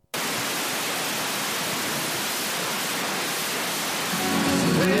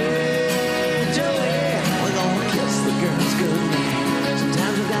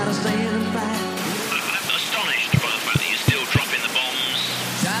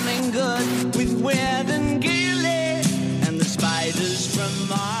slamming good with Weird and Gilly and the spiders from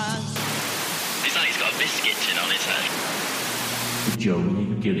Mars. It's like he's got a biscuit tin on his head. The Joey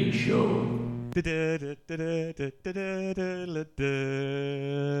and Gilly Show. It's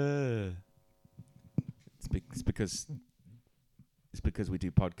because we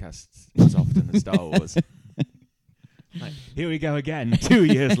do podcasts as often as Star Wars. Like, here we go again, 2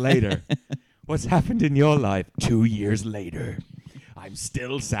 years later. What's happened in your life 2 years later? I'm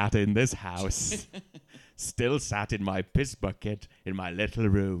still sat in this house. Still sat in my piss bucket in my little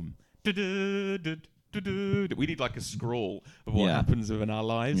room. We need like a scroll of what happens within our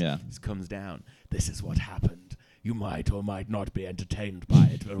lives. Yeah. This comes down. This is what happened. You might or might not be entertained by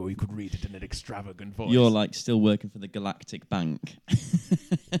it, or we could read it in an extravagant voice. You're like still working for the Galactic Bank.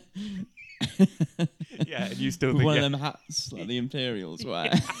 Yeah, and you still With think one of them hats like the Imperials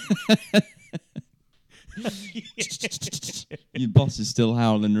wear. Your boss is still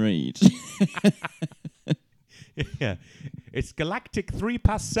Howland Reed. Yeah, it's Galactic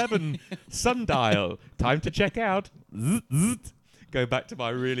 7 sundial. Time to check out. Zzz, zzz. Go back to my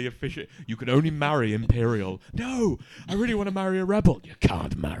really efficient. You can only marry Imperial. No, I really want to marry a rebel. You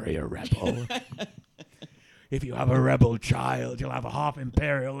can't marry a rebel. If you have a rebel child, you'll have a half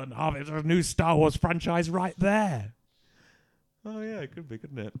Imperial and half. It's a new Star Wars franchise right there. Oh yeah, it could be,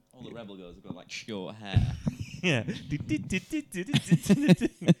 couldn't it? All the rebel girls have got like short hair. Yeah. Do you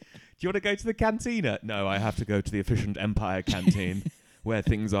want to go to the cantina? No, I have to go to the efficient Empire canteen, where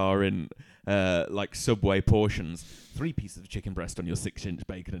things are in like Subway portions. 3 pieces of chicken breast on your 6-inch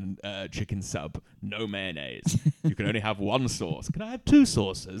bacon and chicken sub. No mayonnaise. You can only have 1 sauce. Can I have 2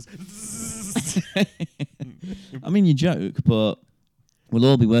 sauces? I mean, you joke, but we'll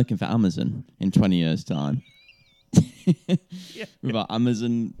all be working for Amazon in 20 years' time. Yeah. With our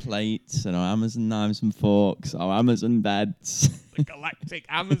Amazon plates and our Amazon knives and forks, our Amazon beds. The Galactic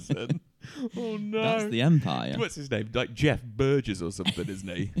Amazon. Oh no. That's the Empire. What's his name? Like Jeff Burgess or something, isn't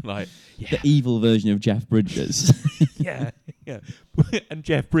he? Like, yeah. The evil version of Jeff Bridges. Yeah. And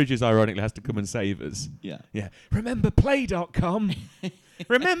Jeff Bridges, ironically, has to come and save us. Yeah. Remember Play.com?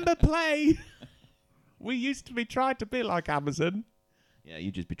 Remember Play? We used to be trying to be like Amazon. Yeah,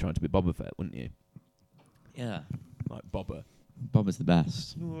 you'd just be trying to be Boba Fett, wouldn't you? Yeah. Like Boba. Boba's the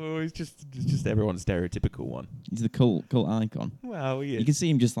best. Oh, he's just everyone's stereotypical one. He's the cult icon. Well, he is. You can see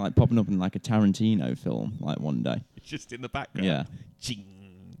him just like popping up in like a Tarantino film like one day. Just in the background. Yeah.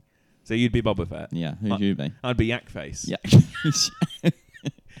 Ching. So you'd be Boba Fett? Yeah. Who'd you be? I'd be Yak Face. Yeah.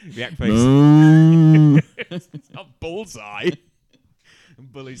 Yak Face. It's not Bullseye.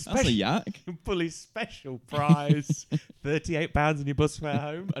 Bully's That's a yak. Bully's special prize. £38 in your bus fare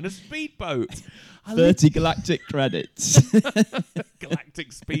home and a speedboat. 30 galactic credits.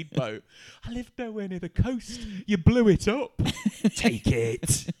 Galactic speedboat. I live nowhere near the coast. You blew it up. Take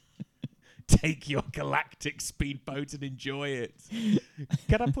it. Take your galactic speedboat and enjoy it.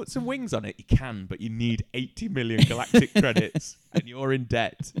 Can I put some wings on it? You can, but you need 80 million galactic credits and you're in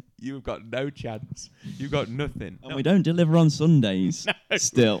debt. You've got no chance. You've got nothing. And we don't deliver on Sundays. No.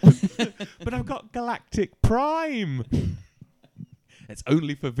 Still. But I've got Galactic Prime. It's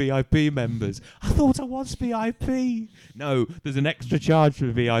only for VIP members. I thought I was VIP. No, there's an extra charge for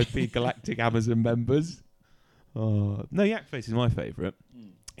VIP Galactic Amazon members. Oh, no, Yakface is my favourite.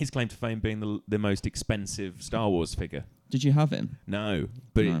 His claim to fame being the most expensive Star Wars figure. Did you have him? No,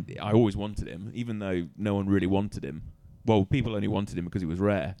 but No. I always wanted him, even though no one really wanted him. Well, people only wanted him because he was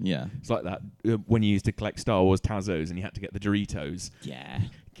rare. Yeah. It's like that when you used to collect Star Wars Tazos and you had to get the Doritos. Yeah.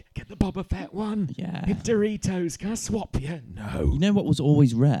 Get the Boba Fett one. Yeah. Get Doritos. Can I swap you? No. You know what was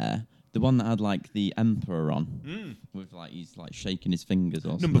always rare? The one that had like the Emperor on. With like he's like shaking his fingers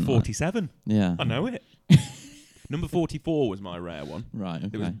or something. Number 47. Yeah. I know it. Number 44 was my rare one. Right,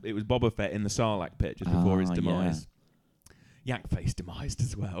 okay. It was Boba Fett in the Sarlacc pit just before his demise. Yak-Face demised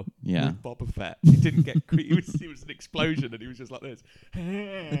as well. Yeah. With Boba Fett. He didn't get... It was an explosion and he was just like this.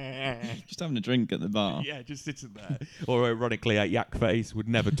 Just having a drink at the bar. Yeah, just sitting there. Or ironically, Yak-Face would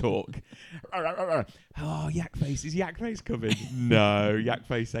never talk. Oh, Yak-Face. Is Yak-Face coming? No,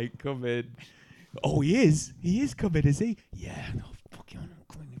 Yak-Face ain't coming. Oh, he is. He is coming, is he? Yeah. Oh, fucking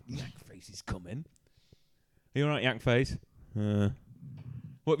Yak-Face is coming. Are you alright, Yak-Face? What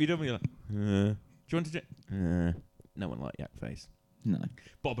have you done with your... do you want to do... No one liked Yak-Face. No.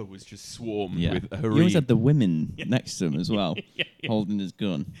 Boba was just swarmed Yeah. with a He always had the women Yeah. next to him as well, holding his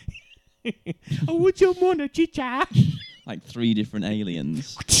gun. Oh, would you want a chicha? Like 3 different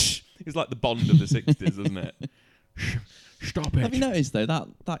aliens. It's like the Bond of the 60s, isn't it? Stop it. Have you noticed though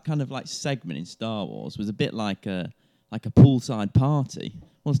that kind of like segment in Star Wars was a bit like a poolside party,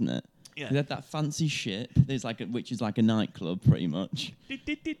 wasn't it? They had that fancy ship. There's which is like a nightclub, pretty much. And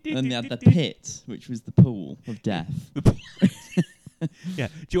then they had the pit, which was the pool of death. Yeah.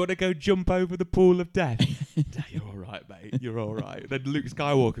 Do you want to go jump over the pool of death? No, you're all right, mate. You're all right. Then Luke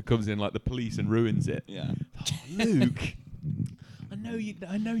Skywalker comes in like the police and ruins it. Yeah. Oh, Luke,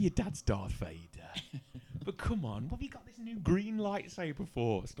 I know your dad's Darth Vader, but come on, what have you got this new green lightsaber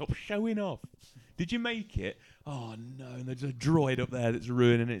for? Stop showing off. Did you make it? Oh no, and there's a droid up there that's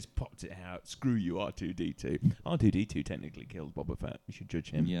ruining it. It's popped it out. Screw you, R2D2. R2D2 technically killed Boba Fett. You should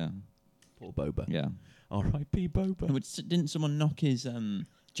judge him. Yeah. Poor Boba. Yeah. R.I.P. Boba. Didn't someone knock his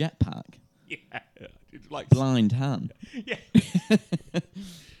jetpack? Yeah. It's like Blind hand. Yeah.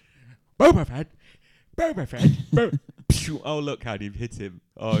 Boba Fett. Boba Fett. Oh, look how you've hit him.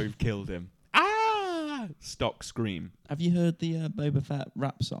 Oh, you've killed him. Ah! Stock scream. Have you heard the Boba Fett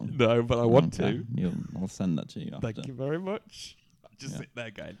rap song? No, but I want to. I'll send that to you after. Thank you very much. I'll just sit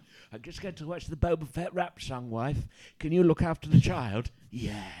there going, I'm just going to watch the Boba Fett rap song, wife. Can you look after the child?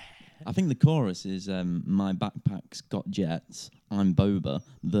 Yeah. I think the chorus is my backpack's got jets. I'm Boba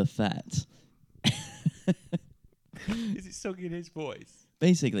the Fett. Is it sung in his voice?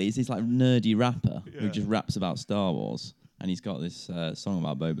 Basically, it's this like nerdy rapper who just raps about Star Wars, and he's got this song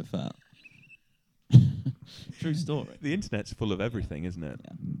about Boba Fett. True story. The internet's full of everything, isn't it?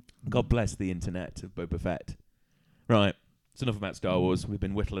 Yeah. God bless the internet of Boba Fett. Right, it's enough about Star Wars. We've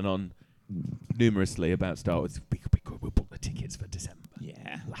been whittling on numerously about Star Wars. We'll book the tickets for December.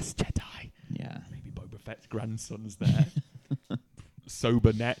 Yeah. Last Jedi. Yeah. Maybe Boba Fett's grandson's there.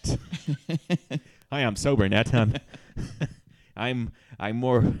 Sobernet. I am Sobernet. I'm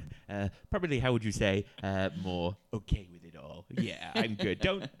more probably, how would you say, more okay with it all. Yeah, I'm good.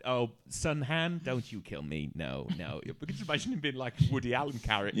 Son Han, don't you kill me. No. You can just imagine him being like a Woody Allen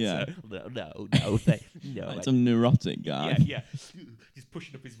character. Yeah. No. Like some neurotic guy. Yeah. He's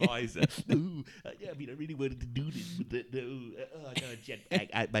pushing up his visor. No, I really wanted to do this, but no. I got a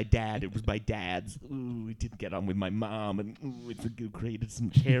jetpack. My dad, it was my dad's. Ooh, it didn't get on with my mom, and it created some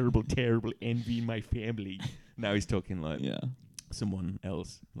terrible, terrible envy in my family. Now he's talking like someone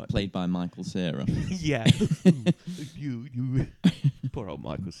else, like Played by Michael Cera. yeah. you. Poor old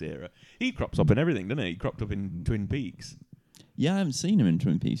Michael Cera. He crops up in everything, doesn't he? He cropped up in Twin Peaks. Yeah, I haven't seen him in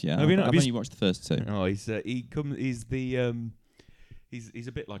Twin Peaks yet. Have you not? I've only watched the first two. Oh, he's a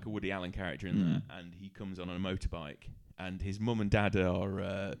bit like a Woody Allen character in there, and he comes on a motorbike, and his mum and dad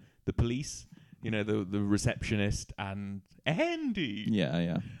are the police. You know, the receptionist and Andy.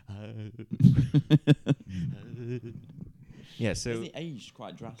 Yeah. Yeah, so Isn't he aged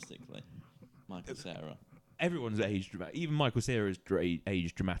quite drastically, Michael Cera? Everyone's aged dramatically. Even Michael Cera's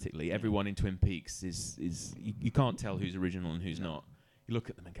aged dramatically. Yeah. Everyone in Twin Peaks is you can't tell who's original and who's not. You look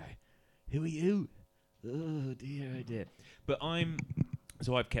at them and go, "Who are you?" Oh dear. But I've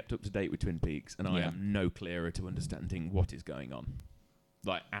kept up to date with Twin Peaks, and I am no clearer to understanding what is going on,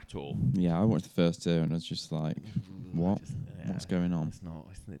 like at all. Yeah, I watched the first two, and I was just like, "What? What's going on?" It's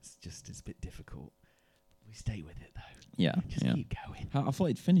a bit difficult. We stay with it though. Yeah, Just keep going. I thought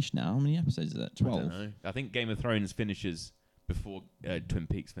it'd finished now. How many episodes is it? 12? I don't know. I think Game of Thrones finishes before Twin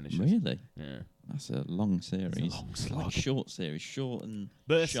Peaks finishes. Really? Yeah. That's a long series. It's a long slog. Like short series, short and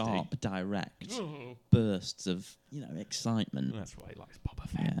Bursty. sharp, direct Oh. bursts of excitement. That's why he likes Boba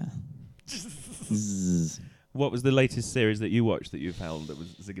Fett. Yeah. Zzz. What was the latest series that you watched that you found that was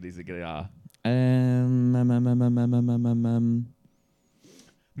ziggity?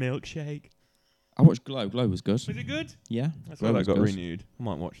 Milkshake. I watched Glow. Glow was good. Was it good? Yeah. That's Glow why I was got good. renewed. I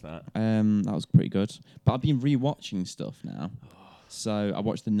might watch that. That was pretty good. But I've been rewatching stuff now. So I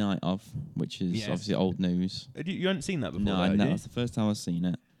watched The Night Of, which is obviously old news. You hadn't seen that before? No, though, that was the first time I've seen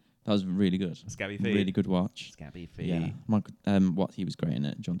it. That was really good. Scabby Feet. Really good watch. Scabby Feet. Yeah. Michael, he was great in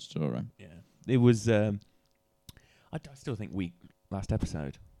it. John Turturro. Yeah. It was. I still think last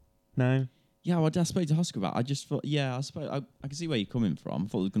episode. No. Yeah, well, I spoke to Husker about it. I just thought, I can see where you're coming from. I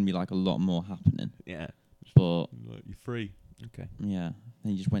thought there was going to be like a lot more happening. Yeah. But You're free. Okay. yeah,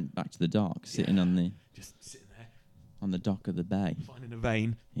 then you just went back to the dock, sitting on the Just sitting there, on the dock of the bay. finding a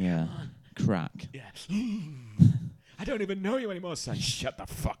vein. Yeah, crack. Yeah. I don't even know you anymore, son. Shut the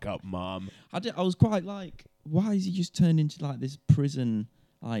fuck up, Mom. I was quite like, why is he just turned into like this prison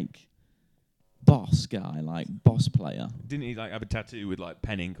like boss guy, like boss player? Didn't he like have a tattoo with like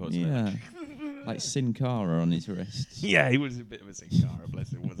pen ink or something? Yeah, like Sin Cara on his wrists. Yeah, he was a bit of a Sin Cara,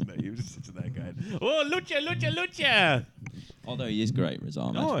 bless him, wasn't he? He was just sitting there going, "Oh, Lucha!" Although he is great, Riz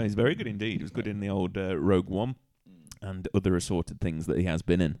Ahmed. Oh, he's very good indeed. He was good in the old Rogue One and other assorted things that he has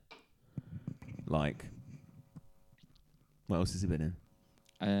been in. Like, what else has he been in?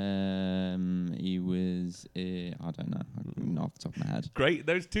 He was. I don't know. Not off the top of my head. Great,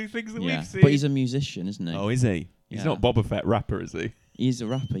 those two things that Yeah, we've seen. but he's a musician, isn't he? Oh, is he? He's Yeah. not Boba Fett rapper, is he? He's a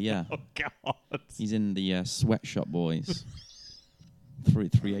rapper. Yeah. Oh God. He's in the Sweatshop Boys.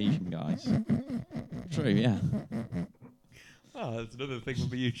 Three Asian guys. True. Yeah. Oh, that's another thing on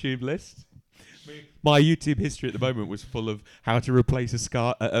my YouTube list. My YouTube history at the moment was full of how to replace a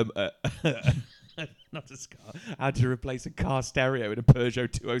scar. Not a scar. How to replace a car stereo in a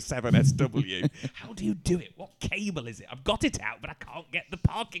Peugeot 207 SW. How do you do it? What cable is it? I've got it out, but I can't get the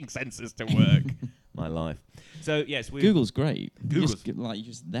parking sensors to work. My life. So yes, Google's great. Google's You're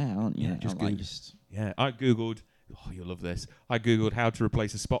just there, aren't you? Yeah, just Like, Google. Yeah, I googled. Oh, you'll love this. I googled how to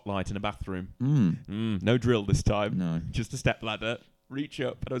replace a spotlight in a bathroom. No drill this time. No. Just a step ladder. Reach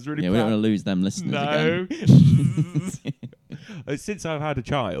up, and I was really Yeah, proud. we don't want to lose them listeners No. again. Since I've had a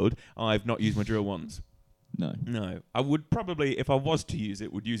child, I've not used my drill once. No. No. I would probably, if I was to use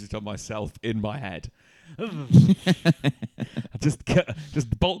it, would use it on myself in my head. just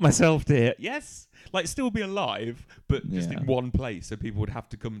bolt myself to it. Yes. Like, still be alive, but just in one place, so people would have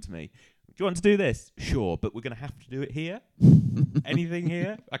to come to me. Do you want to do this? Sure, but we're going to have to do it here. Anything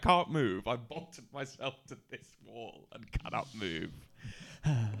here? I can't move. I've bolted myself to this wall and cannot move.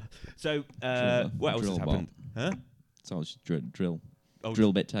 So, what else has happened? Huh? So it's drill. Oh,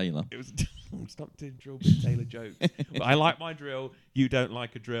 Drill bit Taylor. It was stop doing drill bit Taylor jokes. Well, I like my drill. You don't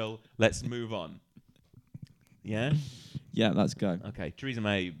like a drill. Let's move on. Yeah? Yeah, let's go. Okay. Theresa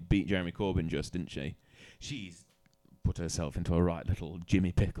May beat Jeremy Corbyn just, didn't she? She's put herself into a right little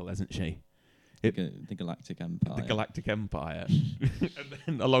Jimmy pickle, hasn't she? The Galactic Empire. The Galactic Empire. And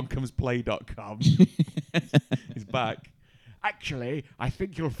then along comes Play.com. He's back. Actually, I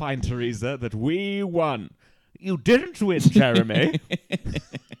think you'll find, Theresa, that we won. You didn't win, Jeremy.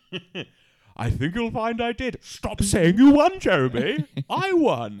 I think you'll find I did. Stop saying you won, Jeremy. I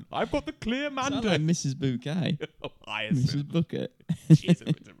won. I've got the clear mandate. Sound like Mrs. Bouquet. Mrs. Bucket. She's a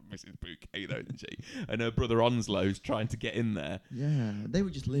bit of Mrs. Bouquet, though, isn't she? And her brother Onslow's trying to get in there. Yeah, they were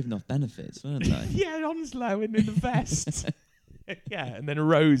just living off benefits, weren't they? Yeah, Onslow in the vest. Yeah, and then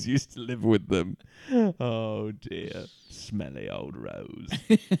Rose used to live with them. Oh, dear. Smelly old Rose.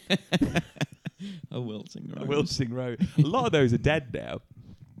 A wilting rose. A wilting Rose. A lot of those are dead now.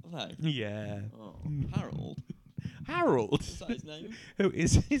 Are they? Yeah. Oh, Harold. Harold. Is that his name? Who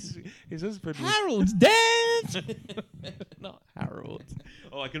is his husband? Harold's dead! Not Harold.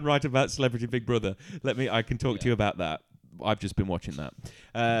 Oh, I can write about Celebrity Big Brother. I can talk to you about that. I've just been watching that.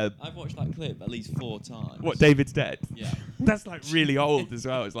 I've watched that clip at least 4 times. What, David's dead? Yeah. That's like really old as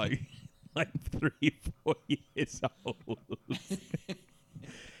well. It's like 3-4 years old.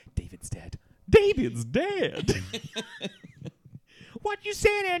 David's dead. David's dead. What you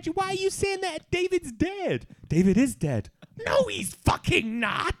saying, Andrew? Why are you saying that David's dead? David is dead. No, he's fucking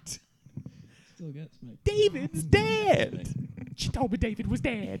not. Still gets me. David's dead. She told me David was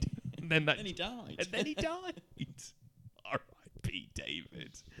dead. And then he died. And then he died. R.I.P.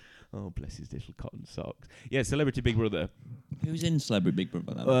 David. Oh, bless his little cotton socks. Yeah, Celebrity Big Brother. Who's in Celebrity Big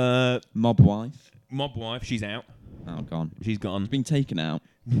Brother then? Mob wife. Mob wife, she's out. Oh, gone. She's gone. She's been taken out.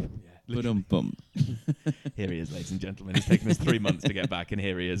 Yeah, Bum. Here he is, ladies and gentlemen. It's taken us 3 months to get back, and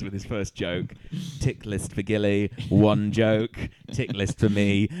here he is with his first joke. Tick list for Gilly, 1 joke. Tick list for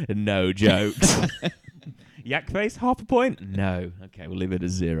me, no jokes. Yak face, 0.5 point? No. Okay, we'll leave it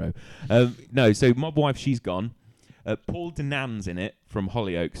as 0. No, so Mob Wife, she's gone. Paul Denan's in it, from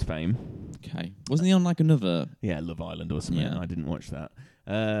Hollyoaks fame. Okay. Wasn't he on like another... Yeah, Love Island or something. Yeah. I didn't watch that.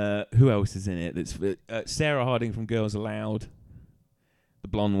 Who else is in it? That's Sarah Harding from Girls Aloud. The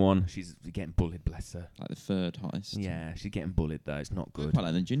blonde one. She's getting bullied, bless her. Like the 3rd hottest. Yeah, she's getting bullied, though. It's not good. Quite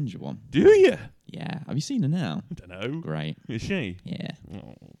like the ginger one. Do you? Yeah. Have you seen her now? I don't know. Great. Is she? Yeah.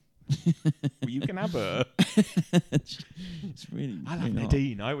 Oh. Well, you can have her. It's really... I love really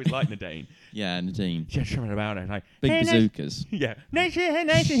Nadine. I always like Nadine. Yeah, Nadine. She had something about her. Like, Big hey, bazookas. Yeah.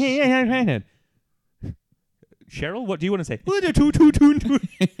 Cheryl, what do you want to say?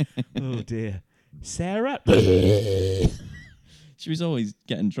 Oh, dear. Sarah? She was always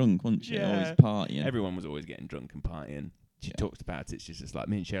getting drunk, wasn't she? Yeah. Always partying. Everyone was always getting drunk and partying. She talks about it. She's just like,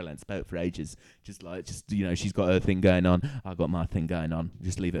 me and Cheryl ain't spoke for ages. Just she's got her thing going on. I've got my thing going on.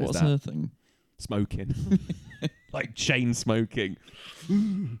 Just leave it What's as that. her thing? Smoking. Like chain smoking.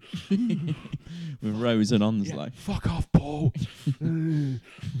 With Rose and Onslow. Yeah. Fuck off, Paul. I find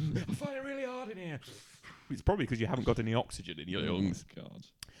it really hard in here. It's probably because you haven't got any oxygen in your lungs. Oh, God.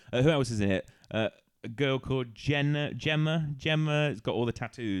 Who else is in it? A girl called Gemma. Gemma's got all the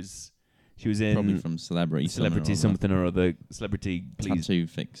tattoos. She was in Probably from Celebrity something or other. Celebrity please Tattoo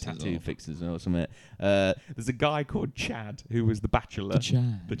Fixers. Tattoo Fixers or something. There's a guy called Chad who was the Bachelor.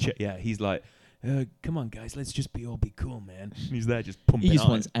 Yeah, he's like, come on guys, let's just be cool, man. And he's there just pumping. He just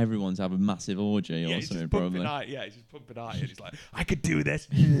wants everyone to have a massive orgy or something, probably. He's just pumping iron. He's like, I could do this.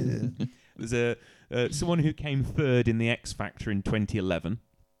 There's someone who came third in the X Factor in 2011.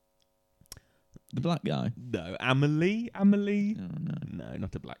 The black guy? No, Amelie. Oh, no. No,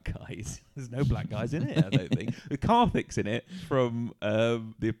 not a black guy. There's no black guys in it, I don't think. The Karthik's in it from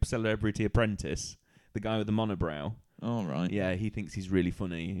the Celebrity Apprentice, the guy with the monobrow. Oh, right. Yeah, he thinks he's really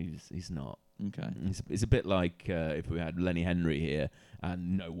funny. He's not. Okay. It's a bit like if we had Lenny Henry here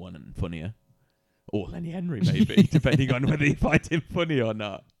and no one funnier. Or Lenny Henry, maybe, depending on whether you find him funny or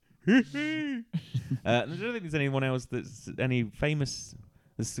not. I don't think there's anyone else that's any famous.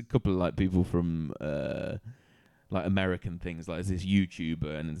 There's a couple of like people from like American things, like there's this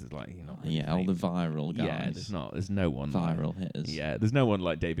YouTuber and it's like really all the viral guys. Yeah, there's no one viral hitters. Yeah, there's no one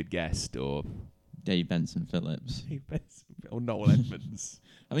like David Guest or Dave Benson Phillips or Noel Edmonds.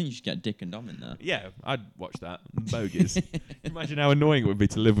 I think you should get Dick and Dom in there. Yeah, I'd watch that. Bogies. Imagine how annoying it would be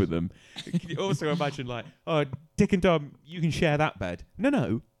to live with them. Can you also imagine like, oh, Dick and Dom, you can share that bed.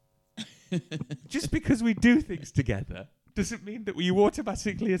 No. Just because we do things together doesn't mean that you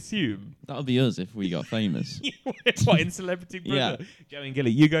automatically assume. That would be us if we got famous. What, in Celebrity Brother? Yeah. Joe and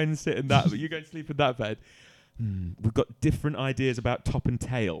Gilly, you go and sit in that, you go and sleep in that bed. We've got different ideas about top and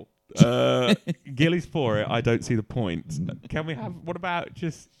tail. Gilly's for it. I don't see the point. Can we have? What about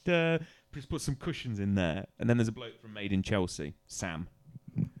just put some cushions in there? And then there's a bloke from Made in Chelsea, Sam.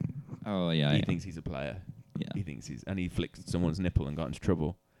 Oh yeah. He thinks he's a player. Yeah. He thinks and he flicked someone's nipple and got into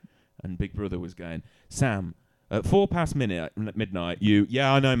trouble. And Big Brother was going, Sam, at midnight.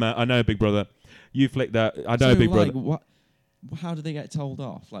 I know, Matt. I know, Big Brother. You flicked that. I know, Big Brother. What? How do they get told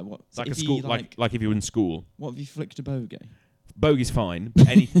off? Like what? Like a school, like if you were in school. What if you flicked a bogey? Bogey's fine. But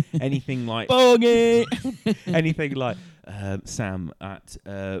anything like bogey, anything like Sam at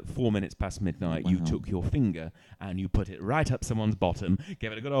 4 minutes past midnight, you took your finger and you put it right up someone's bottom,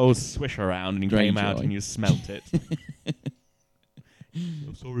 gave it a good old swish around, and you came out and you smelt it.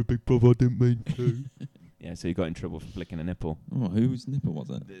 I'm sorry, Big Brother, I didn't mean to. Yeah, so you got in trouble for flicking a nipple. Oh, whose nipple was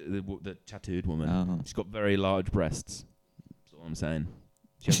it? The tattooed woman. Oh. She's got very large breasts. That's all I'm saying.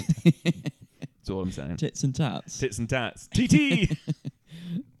 That's all I'm saying. Tits and tats. Tits and tats. TT.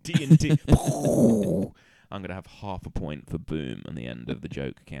 TNT. I'm going to have half a point for boom on the end of the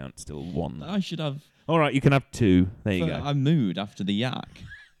joke count. Still one. I should have. All right, you can have two. There you go. I'm mood after the yak.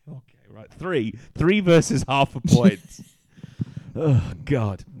 Okay, right. Three versus half a point. Oh,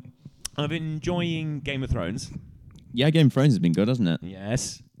 God. I've been enjoying Game of Thrones. Yeah, Game of Thrones has been good, hasn't it?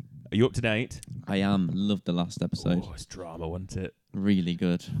 Yes. Are you up to date? I am. Loved the last episode. Oh, it's drama, wasn't it? Really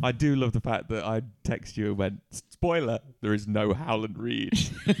good. I do love the fact that I text you and went, spoiler, there is no Howland Reed.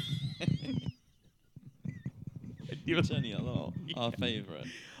 Turning a lot. Our favourite.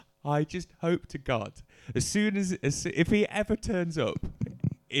 I just hope to God, as soon as if he ever turns up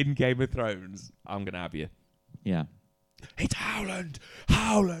in Game of Thrones, I'm going to have you. Yeah. It's Howland!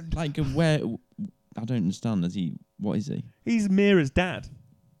 Howland! Like, where... I don't understand. What is he? He's Mira's dad.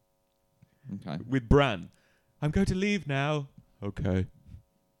 Okay. With Bran. I'm going to leave now. Okay.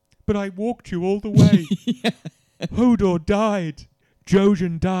 But I walked you all the way. Yeah. Hodor died.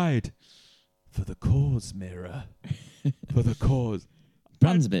 Jojen died. For the cause, Mira. For the cause.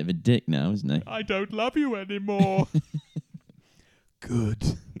 Bran's a bit of a dick now, isn't he? I don't love you anymore.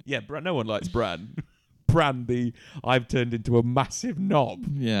 Good. Yeah, no one likes Bran. Bran, I've turned into a massive knob.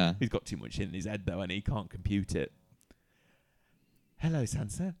 Yeah. He's got too much in his head, though, and he can't compute it. Hello,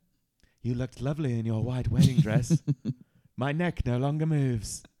 Sansa. You looked lovely in your white wedding dress. My neck no longer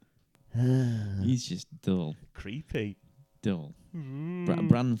moves. He's just dull. Creepy. Dull.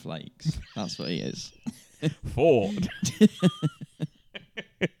 Bran flakes. That's what he is. Ford.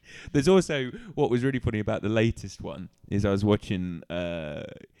 There's also, what was really funny about the latest one is I was watching,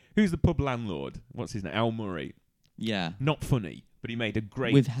 who's the pub landlord? What's his name? Al Murray. Yeah. Not funny, but he made a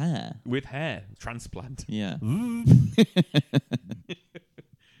great... With hair. With hair. Transplant. Yeah.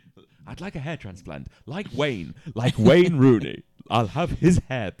 I'd like a hair transplant. Like Wayne Rooney. I'll have his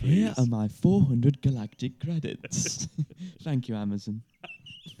hair, please. Here are my 400 galactic credits. Thank you, Amazon.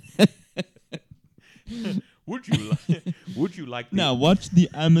 Would you like Now watch the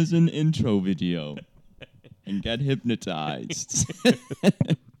Amazon intro video and get hypnotized.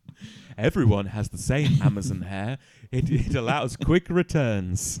 Everyone has the same Amazon hair. It allows quick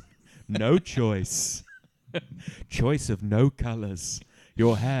returns. No choice. Choice of no colours.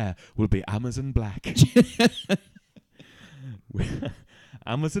 Your hair will be Amazon black.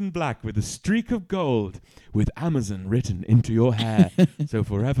 Amazon black with a streak of gold, with Amazon written into your hair. So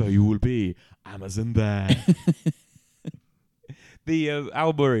forever you will be Amazon there.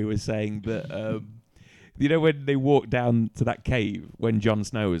 Al Murray was saying that, you know, when they walked down to that cave, when Jon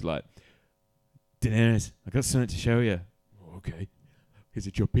Snow was like, Daenerys, I got something to show you. Oh, okay. Is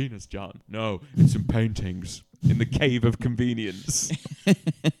it your penis, Jon? No, it's some paintings in the cave of convenience.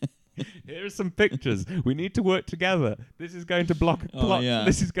 Here are some pictures. We need to work together. This is going to block a plot. Yeah.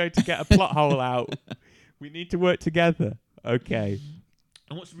 This is going to get a plot hole out. We need to work together. Okay.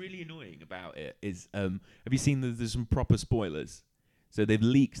 And what's really annoying about it is, have you seen there's some proper spoilers? So they've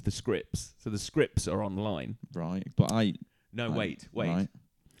leaked the scripts. So the scripts are online. Right. But wait. Right.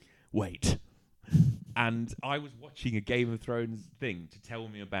 Wait. And I was watching a Game of Thrones thing to tell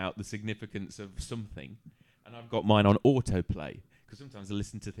me about the significance of something. And I've got mine on autoplay. Because sometimes I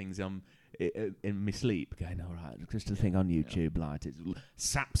listen to things in my sleep, going, all right, just a thing on YouTube, like, it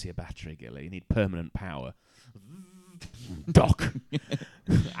saps your battery, Gilly. You need permanent power. Dock.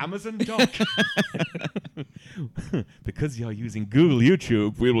 Amazon Dock. Because you're using Google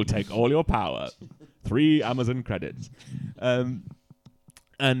YouTube, we will take all your power. 3 Amazon credits. What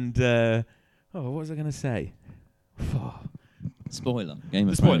was I going to say? Spoiler. Game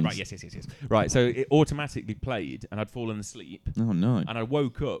of Spoiler, Thrones. right, yes. Right, so it automatically played, and I'd fallen asleep. Oh, no. And I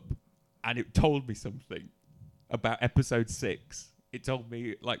woke up, and it told me something about episode 6. It told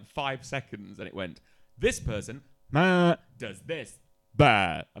me, 5 seconds, and it went, this person does this.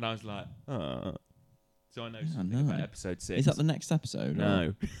 Bah. And I was like, oh. So I know something about episode 6. Is that the next episode?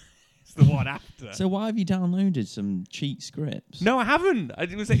 No. It's the one after. So why have you downloaded some cheat scripts? No, I haven't.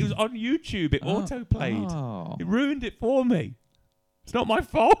 It was on YouTube. It auto-played. Oh. It ruined it for me. It's not my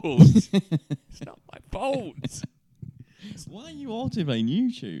fault. It's not my fault. Why are you autoplaying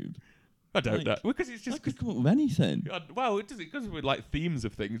YouTube? I don't know. Because it's just... I could come up with anything. Well, it goes with themes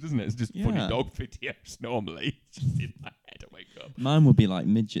of things, doesn't it? It's just funny dog videos normally. It's just in my head. I wake up. Mine would be like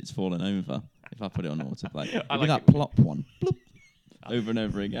midgets falling over if I put it on autoplay. It'd be that plop one. Bloop. Over and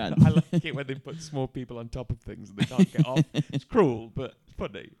over again. I like it when they put small people on top of things and they can't get off. It's cruel, but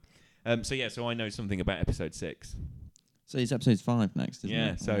funny. So I know something about episode 6. So it's episode 5 next, isn't it?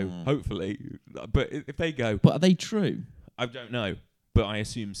 Yeah, so hopefully. But if they go... But are they true? I don't know, but I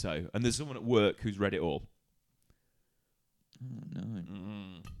assume so. And there's someone at work who's read it all. Oh, no.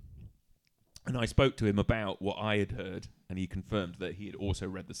 And I spoke to him about what I had heard, and he confirmed that he had also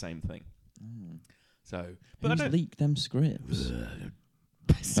read the same thing. So, but who's leaked them scripts?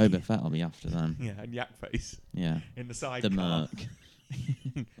 Boba Fett will be after them. Yeah, and Yak Face. Yeah. In the side the car.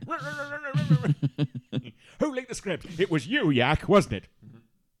 Merc. Who leaked the script? It was you, Yak, wasn't it?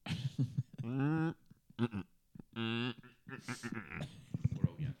 Poor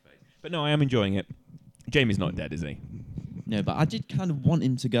old Yak Face. But no, I am enjoying it. Jamie's not dead, is he? No, but I did kind of want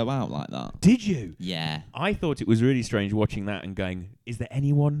him to go out like that. Did you? Yeah. I thought it was really strange watching that and going, is there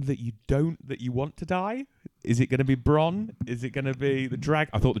anyone that you want to die? Is it going to be Bronn? Is it going to be the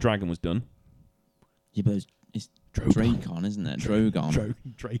dragon? I thought the dragon was done. Yeah, but it's Drakon, isn't it? Drogon.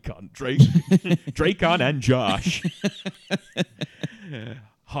 Drakon and Josh.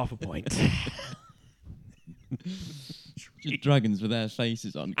 Half a point. Just dragons with their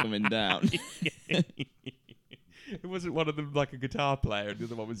faces on coming down. It wasn't one of them like a guitar player, and the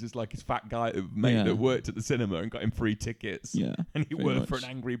other one was just like his fat guy mate that worked at the cinema and got him free tickets. Yeah, and he worked for an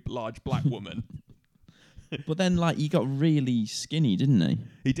angry large black woman. But then, he got really skinny, didn't he?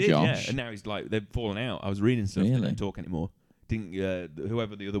 He did, Josh. yeah. And now he's they've fallen out. I was reading stuff. They don't talk anymore. Didn't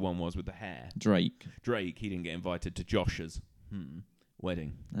whoever the other one was with the hair? Drake. He didn't get invited to Josh's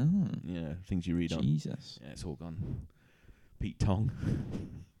wedding. Oh, yeah, things you read on. Jesus. Yeah, it's all gone. Pete Tong.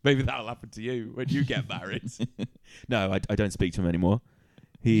 Maybe that'll happen to you when you get married. No, I don't speak to him anymore.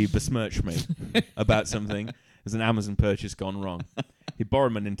 He besmirched me about something. There's an Amazon purchase gone wrong. He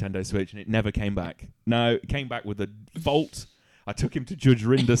borrowed my Nintendo Switch and it never came back. No, it came back with a fault. I took him to Judge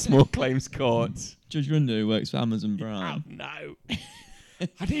Rinder Small Claims Court. Judge Rinder who works for Amazon Prime. Oh, no.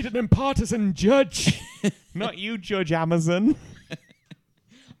 I need an impartisan judge. Not you, Judge Amazon.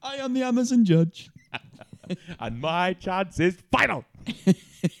 I am the Amazon judge. And my chance is final.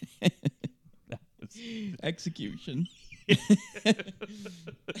 Execution.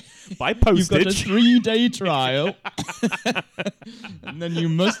 By postage. You've got a 3-day trial. And then you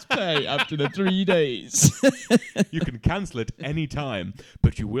must pay after the 3 days. You can cancel it any time,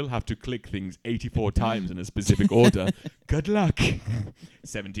 but you will have to click things 84 times in a specific order. Good luck.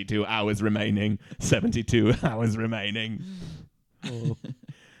 72 hours remaining. 72 hours remaining. Oh.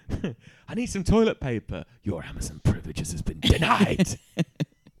 I need some toilet paper. Your Amazon privileges has been denied.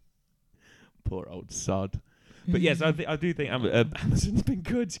 Poor old sod. But yes, I do think Amazon's been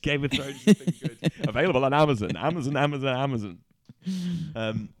good. Game of Thrones has been good. Available on Amazon. Amazon.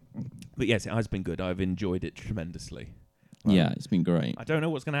 But yes, it has been good. I've enjoyed it tremendously. Yeah, it's been great. I don't know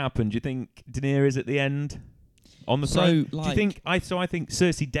what's going to happen. Do you think Daenerys at the end on the throne? Do you think I think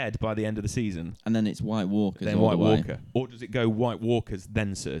Cersei dead by the end of the season? And then it's White Walkers. Then White Walker, or does it go White Walkers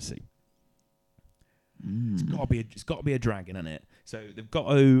then Cersei? It's got to be a dragon in it. So they've got.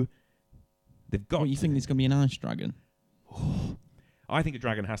 What, you think there's going to be an ice dragon? I think a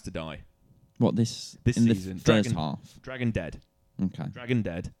dragon has to die. What this in season? The first half? Dragon dead. Okay. Dragon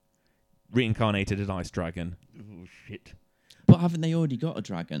dead. Reincarnated as ice dragon. Oh shit. But haven't they already got a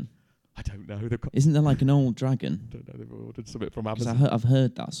dragon? I don't know. Isn't there like an old dragon? I don't know. They've ordered something from Amazon. I've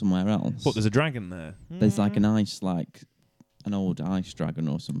heard that somewhere else. What? There's a dragon there. There's like an old ice dragon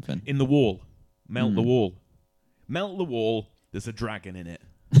or something. In the wall. Melt the wall. Melt the wall. There's a dragon in it.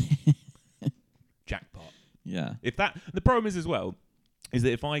 Jackpot. Yeah. The problem is as well, is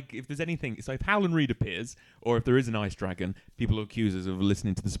that if there's anything, so if Howland Reed appears, or if there is an ice dragon, people will accuse us of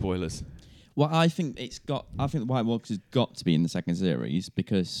listening to the spoilers. Well, I think the White Walkers has got to be in the second series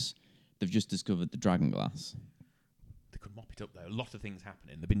because they've just discovered the dragon glass. They could mop it up though. A lot of things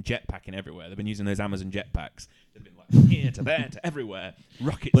happening. They've been jetpacking everywhere. They've been using those Amazon jetpacks. They've been like from here to there to everywhere.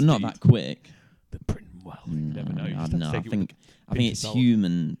 Rocket but speed. not that quick. You never know. I don't know. I think it's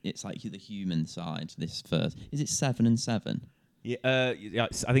human. It's like the human side. This first. Is it 7 and 7? Yeah, I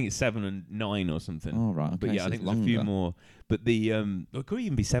think it's 7 and 9 or something. Oh right. Okay, but yeah, so I think there's longer. a few more. But it could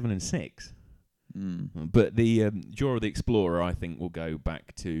even be 7 and 6. But the Jorah the Explorer, I think, will go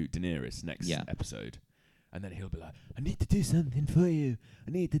back to Daenerys next episode, and then he'll be like, "I need to do something for you.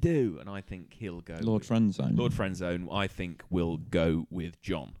 I need to do," and I think he'll go. Lord Friendzone. Lord Friendzone, I think, will go with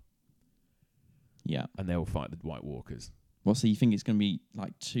Jon. Yeah, and they will fight the White Walkers. Well, so you think it's going to be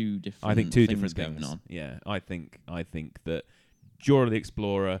like two different? I think two things different things going on. Yeah, I think that Jorah the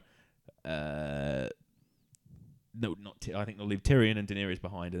Explorer. No, I think they'll leave Tyrion and Daenerys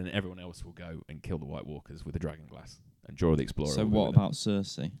behind, and then everyone else will go and kill the White Walkers with the Dragon Glass. And Jorah the Explorer. So what about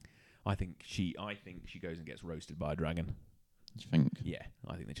Cersei? I think she goes and gets roasted by a dragon. Do you think? Yeah,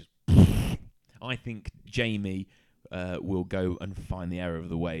 I think they just. I think Jaime will go and find the error of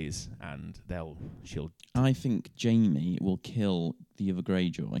the ways, and she'll. I think Jaime will kill the other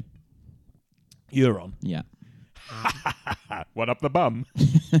Greyjoy. Euron. Yeah. What up the bum?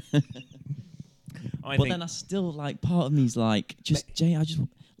 But then I still part of me's like I just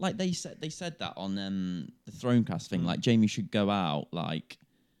like they said that on the Thronecast thing, like Jaime should go out like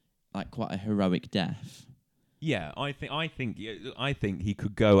quite a heroic death. Yeah, I think he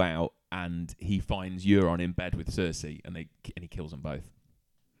could go out and he finds Euron in bed with Cersei and he kills them both.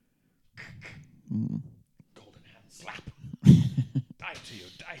 Golden hand slap. Die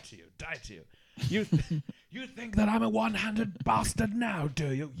to you. You think that I'm a one-handed bastard now,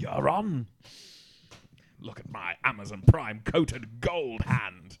 do you, Euron? Look at my Amazon Prime coated gold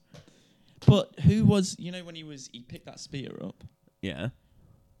hand. But who was, when he picked that spear up? Yeah.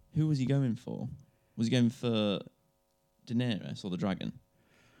 Who was he going for? Was he going for Daenerys or the dragon?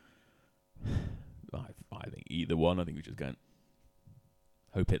 I think either one. I think we're just going,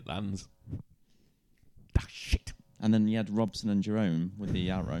 hope it lands. Ah, shit. And then you had Robson and Jerome with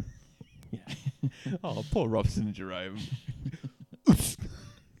the arrow. Yeah. Oh, poor Robson and Jerome.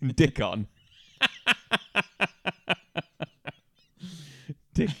 Dickon.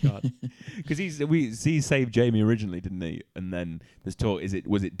 Dickon. Because he saved Jaime originally, didn't he? And then there's talk,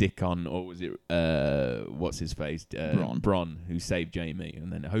 was it Dickon or was it what's his face? Bronn, who saved Jaime.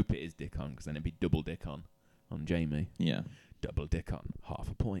 And then I hope it is Dickon, because then it'd be double Dickon on Jaime. Yeah. Double Dickon, half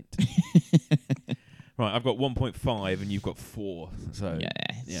a point. Right, I've got 1.5 and you've got 4. So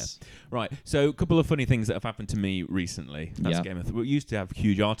yes. Yeah. Right. So a couple of funny things that have happened to me recently. That's Yeah. Game of Thrones. We used to have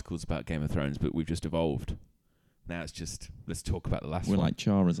huge articles about Game of Thrones, but we've just evolved. Now it's just, let's talk about the last We're one. like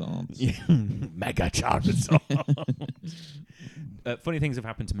Charizards. Yeah. Mega Charizard. Funny things have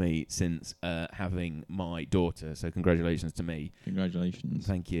happened to me since having my daughter. So congratulations to me. Congratulations.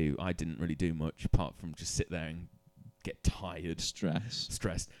 Thank you. I didn't really do much apart from just sit there and get tired.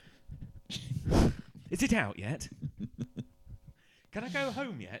 Stressed. Is it out yet? Can I go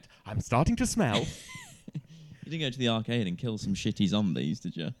home yet? I'm starting to smell. You didn't go to the arcade and kill some shitty zombies,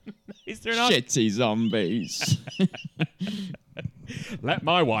 did you? Is there an shitty zombies? Let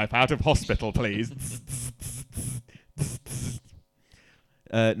my wife out of hospital, please.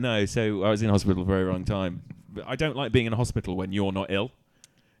 No, so I was in hospital for a very long time. But I don't like being in a hospital when you're not ill.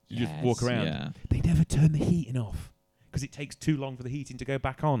 You just walk around. Yeah. They never turn the heating off because it takes too long for the heating to go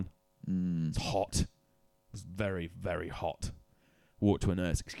back on. It's hot. It's very, very hot. Walk to a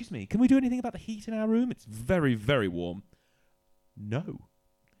nurse. Excuse me, can we do anything about the heat in our room? It's very, very warm. No.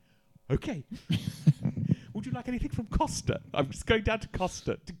 Okay. Would you like anything from Costa? I'm just going down to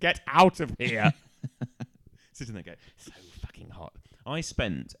Costa to get out of here. Sitting there going, so fucking hot. I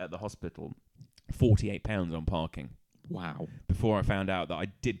spent at the hospital £48 on parking. Wow. Before I found out that I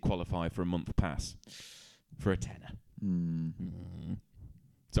did qualify for a month pass for a tenner.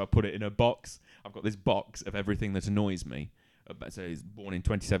 So I put it in a box. I've got this box of everything that annoys me. So it's born in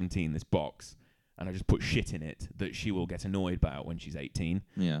 2017, this box. And I just put shit in it that she will get annoyed about when she's 18.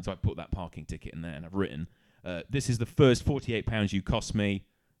 Yeah. So I put that parking ticket in there and I've written, this is the first £48 you cost me.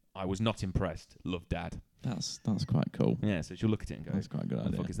 I was not impressed. Love, Dad. That's quite cool. Yeah, so she'll look at it and go, That's quite a good what the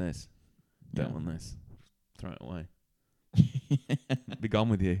idea. fuck is this? Don't want this. Throw it away. Be gone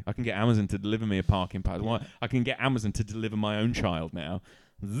with you. I can get Amazon to deliver me a parking pass. Why? I can get Amazon to deliver my own child now.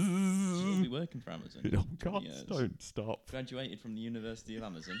 You'll be working for Amazon. Oh, God, don't stop. Graduated from the University of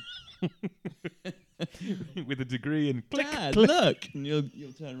Amazon. With a degree in click, Dad, click. look! And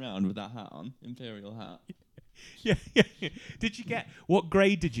you'll turn around with that hat on, Imperial hat. Yeah. Did you get, what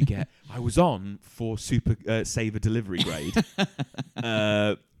grade did you get? I was on for super saver delivery grade.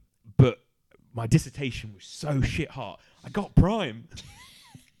 But my dissertation was so shit hot. I got prime.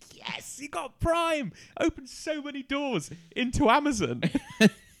 Yes, you got prime. Opened so many doors into Amazon.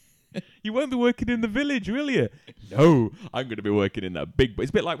 You won't be working in the village, will you? No, I'm going to be working in that big...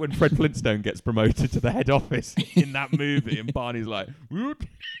 It's a bit like when Fred Flintstone gets promoted to the head office in that movie and Barney's like...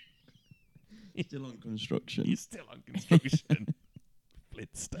 Still on construction. He's still on construction.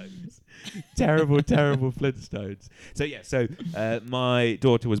 Flintstones. Terrible, terrible Flintstones. So my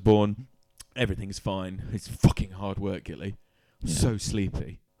daughter was born. Everything's fine. It's fucking hard work, Gilly. I'm so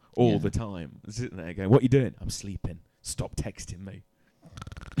sleepy all the time. I'm sitting there going, what are you doing? I'm sleeping. Stop texting me.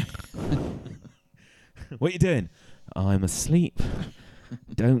 What are you doing? I'm asleep.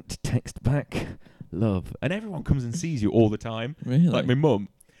 Don't text back. Love. And everyone comes and sees you all the time. Really? Like my mum.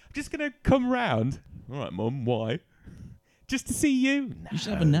 I'm just going to come round. All right, Mum, why? Just to see you? No. You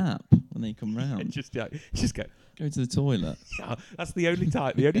should have a nap when they come round. Just go. Go to the toilet. Yeah, that's the only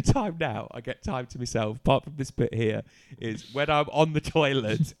time. The only time now I get time to myself, apart from this bit here, is when I'm on the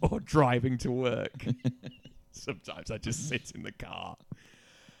toilet or driving to work. Sometimes I just sit in the car.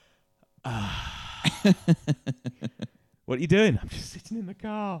 What are you doing? I'm just sitting in the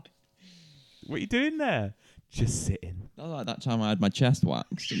car. What are you doing there? Just sitting. Not like that time I had my chest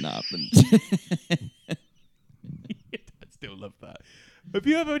waxed and that happened. I still love that. Have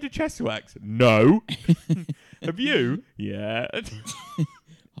you ever had a chest wax? No. Have you? Yeah.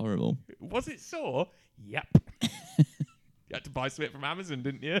 Horrible. Was it sore? Yep. You had to buy something from Amazon,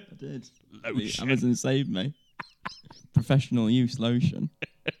 didn't you? I did. Lotion. Amazon saved me. Professional use lotion.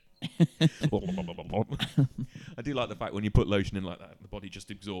 I do like the fact when you put lotion in like that, the body just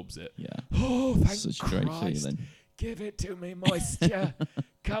absorbs it. Yeah. Oh, thank Such a Christ. great feeling. Give it to me, moisture.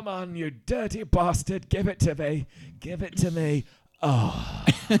 Come on, you dirty bastard. Give it to me. Give it to me. Oh.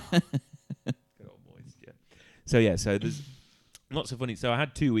 Good old moisture. So there's lots of funny. So I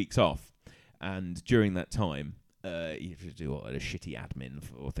had 2 weeks off, and during that time, you have to do a shitty admin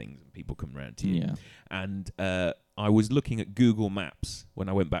for things, and people come around to you. Yeah. And I was looking at Google Maps when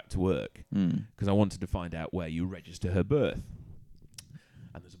I went back to work because I wanted to find out where you register her birth.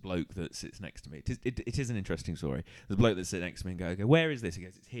 And there's a bloke that sits next to me. It is an interesting story. There's a bloke that sits next to me and I go, where is this? He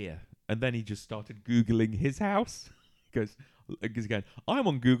goes, it's here. And then he just started Googling his house. He's going, I'm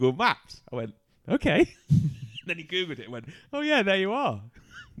on Google Maps. I went, okay. Then he Googled it and went, oh yeah, there you are.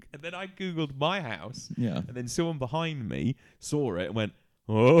 And then I Googled my house. Yeah. And then someone behind me saw it and went,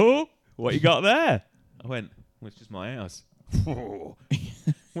 oh, what you got there? I went, well, it's just my house. What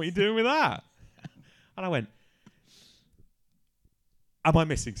are you doing with that? And I went, am I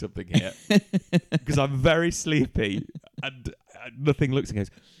missing something here? Because I'm very sleepy and nothing looks and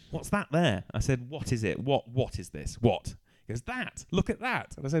goes, what's that there? I said, what is it? What is this? What? He goes, that. Look at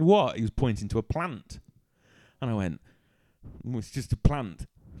that. And I said, what? He was pointing to a plant. And I went, well, it's just a plant.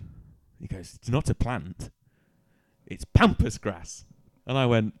 He goes, it's not a plant. It's pampas grass. And I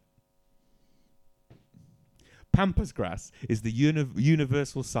went, pampas grass is the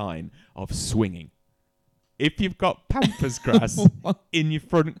universal sign of swinging. If you've got pampas grass in your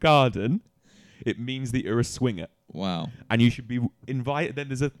front garden, it means that you're a swinger. Wow. And you should be invited. Then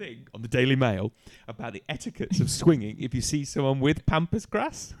there's a thing on the Daily Mail about the etiquettes of swinging if you see someone with pampas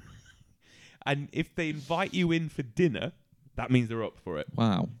grass. And if they invite you in for dinner, that means they're up for it.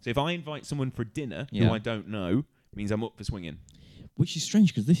 Wow. So if I invite someone for dinner Yeah. who I don't know, it means I'm up for swinging. Which is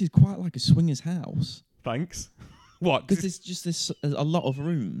strange because this is quite like a swinger's house. Thanks. What? Because there's just a lot of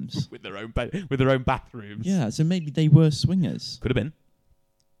rooms. with their own bathrooms. Yeah, so maybe they were swingers. Could have been.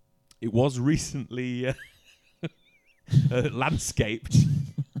 It was recently landscaped.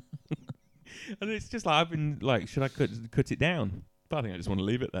 And it's just like, I've been like, should I cut it down? But I think I just want to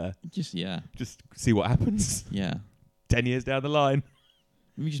leave it there. Just see what happens. Yeah. 10 years down the line.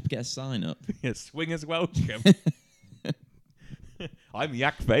 Let me just get a sign up. Yeah, swingers welcome. I'm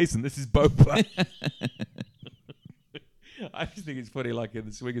Yakface and this is Boba. I just think it's funny, like in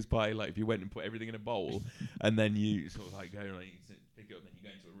the swingers party, like if you went and put everything in a bowl and then you sort of like go and like, pick it up and then you go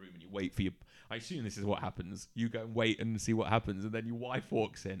into a room and you wait for your... I assume this is what happens. You go and wait and see what happens and then your wife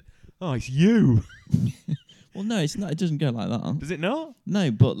walks in. Oh, it's you. Well, no, it's not. It doesn't go like that. Does it not?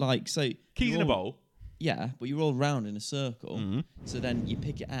 No, but like, so... Keys in a bowl? Yeah, but you're all round in a circle. Mm-hmm. So then you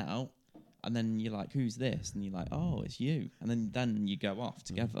pick it out and then you're like, who's this? And you're like, oh, it's you. And then you go off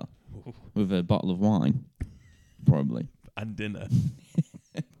together with a bottle of wine, probably. And dinner.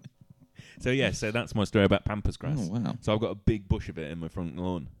 So that's my story about pampas grass. Oh, wow. So I've got a big bush of it in my front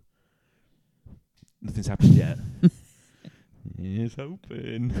lawn. Nothing's happened yet. Here's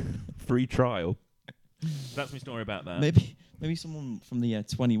hoping. Free trial. That's my story about that. Maybe someone from the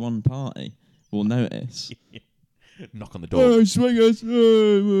 21 party will notice. Knock on the door. Oh, swingers.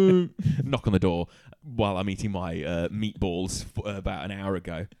 Knock on the door while I'm eating my meatballs about an hour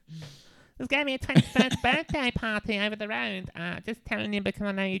ago. There's going to be a 21st birthday party over the road. Just telling you because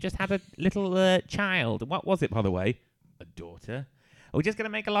I know you just had a little child. What was it, by the way? A daughter? We're just going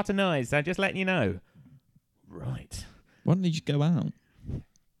to make a lot of noise, so just letting you know. Right. Why don't you just go out?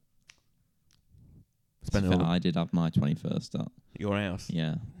 I did have my 21st at your house?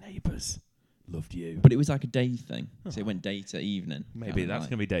 Yeah. Neighbours. Loved you. But it was like a day thing. So it went day to evening. Maybe that's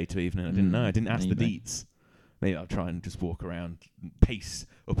going to be day to evening. I didn't know. I didn't ask the deets. Maybe I'll try and just walk around, pace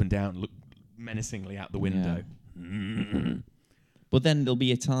up and down, look menacingly out the window. Yeah. But then there'll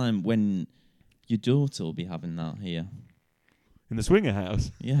be a time when your daughter will be having that here. In the swinger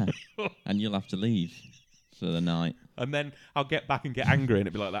house? Yeah. And you'll have to leave for the night. And then I'll get back and get angry and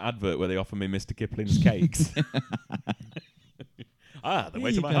it'll be like that advert where they offer me Mr. Kipling's cakes. The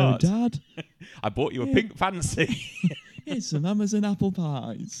way to my heart. Dad. I bought you a pink fancy. Here's some Amazon apple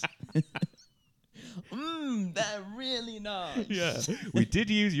pies. They're really nice. Yeah. We did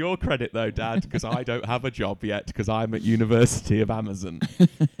use your credit though, Dad, because I don't have a job yet because I'm at University of Amazon.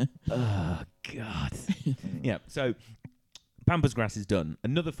 Oh, God. Yeah, so pampas grass is done.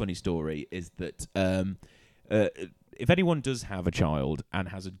 Another funny story is that if anyone does have a child and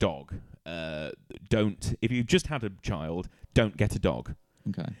has a dog, if you've just had a child, don't get a dog.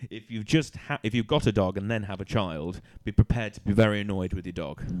 Okay. If you've got a dog and then have a child, be prepared to be very annoyed with your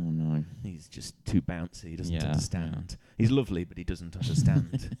dog. Oh no. He's just too bouncy. He doesn't understand. Yeah. He's lovely, but he doesn't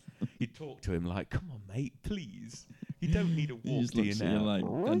understand. You talk to him like, "Come on, mate, please. You don't need a walk, he just do you looks now?" at you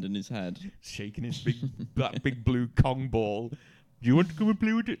like bending his head, shaking his big blue Kong ball. Do you want to come and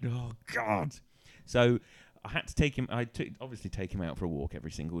play with it? Oh God! So I had to take him. Obviously take him out for a walk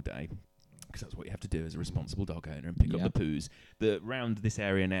every single day. Because that's what you have to do as a responsible dog owner and pick up the poos. Around this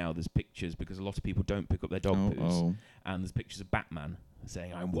area now, there's pictures because a lot of people don't pick up their dog poos. And there's pictures of Batman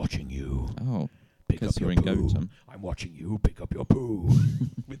saying, "I'm watching you. Oh, pick up your poo. I'm watching you. Pick up your poo."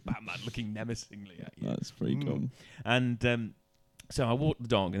 With Batman looking menacingly at you. That's pretty cool. And so I walked the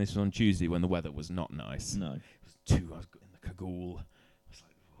dog, and this was on Tuesday when the weather was not nice. No. It was I was in the cagoule.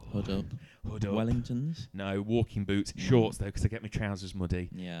 Hood up. Wellingtons? No, walking boots. Shorts, though, because they get my trousers muddy.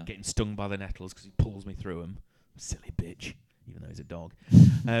 Yeah. Getting stung by the nettles because he pulls me through them. Silly bitch, even though he's a dog.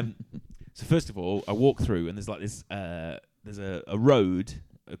 So first of all, I walk through, and there's like this, there's a road,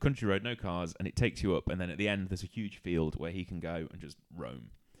 a country road, no cars, and it takes you up, and then at the end, there's a huge field where he can go and just roam.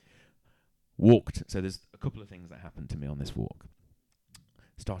 Walked. So there's a couple of things that happened to me on this walk.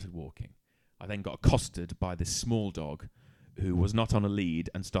 Started walking. I then got accosted by this small dog who was not on a lead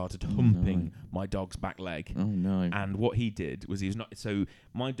and started humping my dog's back leg. Oh, no. And what he did was he was not... So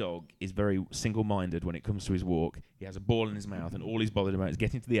my dog is very single-minded when it comes to his walk. He has a ball in his mouth and all he's bothered about is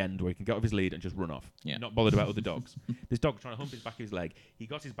getting to the end where he can get off his lead and just run off. Yeah. Not bothered about other dogs. This dog was trying to hump his back of his leg. He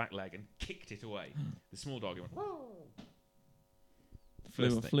got his back leg and kicked it away. The small dog, he went...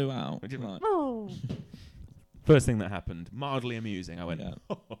 Flew out. Like, first thing that happened, mildly amusing. I went,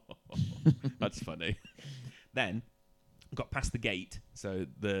 that's funny. Then... got past the gate, so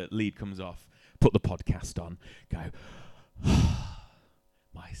the lead comes off, put the podcast on, go,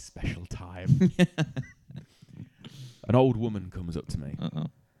 my special time. An old woman comes up to me.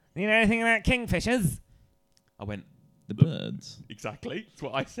 You know anything about kingfishers? I went, the birds? Exactly. That's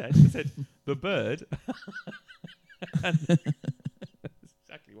what I said. I said, the bird. That's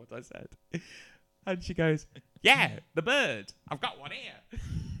exactly what I said. And she goes, yeah, the bird. I've got one here.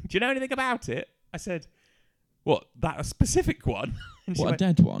 Do you know anything about it? I said, what, that a specific one? And she What, a went,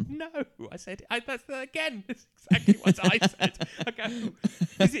 dead one? no. I said, that's again. That's exactly what I said. I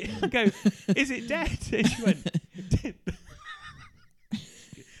go, is it dead? And she went,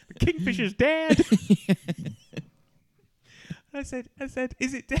 the kingfisher's dead. I said,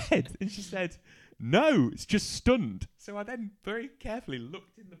 is it dead? And she said, no, it's just stunned. So I then very carefully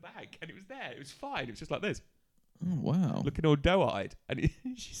looked in the bag, and it was there. It was fine. It was just like this, Oh, wow. looking all doe-eyed. And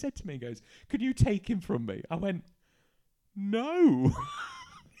she said to me, goes, "Could you take him from me?" I went, "No."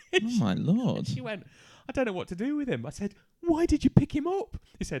 Oh, my Lord. She went, "I don't know what to do with him." I said, "Why did you pick him up?"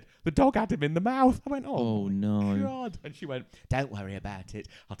 He said, "The dog had him in the mouth." I went, Oh, my no. God. And she went, "Don't worry about it.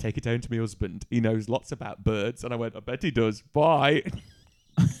 I'll take it home to my husband. He knows lots about birds." And I went, "I bet he does. Bye."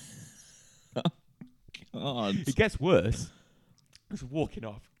 God. It gets worse. I was walking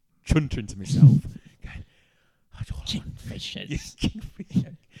off, chuntering to myself, going, Kingfishers.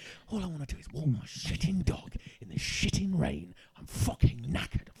 Kingfisher. All I want to do is walk my shitting dog in the shitting rain. I'm fucking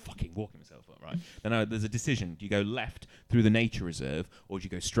knackered. I'm fucking walking myself up, right? Then there's a decision. Do you go left through the nature reserve, or do you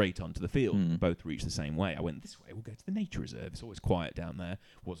go straight onto the field? Both reach the same way. I went this way. We'll go to the nature reserve. It's always quiet down there.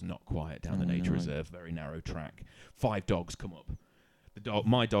 Was not quiet down the nature reserve. Very narrow track. 5 dogs come up.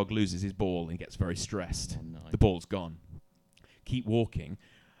 My dog loses his ball and gets very stressed. Oh, no. The ball's gone. Keep walking.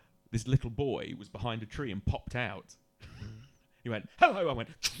 This little boy was behind a tree and popped out. He went, "Ho, ho." I went,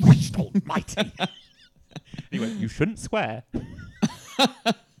 "Christ almighty." He went, "You shouldn't swear." It's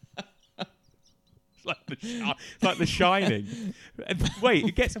like the Shining. And wait,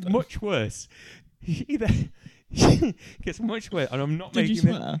 it gets much worse. It gets much worse. And I'm not Did making you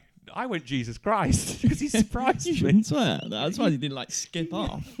swear? I went, "Jesus Christ," because he surprised You me. shouldn't swear. That's why you didn't, like, skip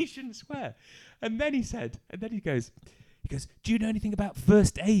off. He shouldn't swear. And then he goes, "Do you know anything about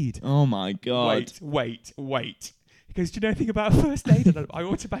first aid?" Oh, my God. Wait. He goes, "Do you know anything about first aid?" And I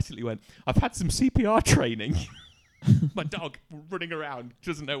automatically went, "I've had some CPR training." My dog running around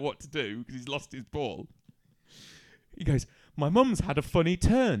doesn't know what to do because he's lost his ball. He goes, "My mum's had a funny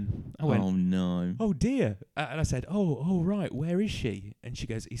turn." I went, Oh, no. "Oh dear." And I said, oh right, where is she? And she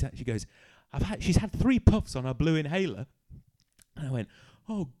goes, she's had 3 puffs on her blue inhaler. And I went,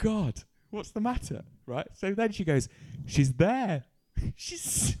 "Oh God, what's the matter?" Right? So then she goes, "She's there."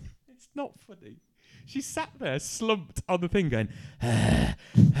 It's not funny. She sat there slumped on the thing going, and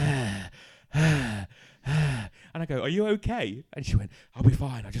I go, "Are you okay?" And she went, "I'll be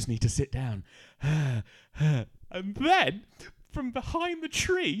fine. I just need to sit down." And then from behind the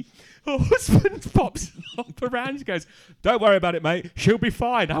tree, her husband pops up around. She goes, "Don't worry about it, mate. She'll be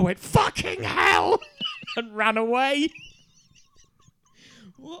fine." I went, "Fucking hell!" and ran away.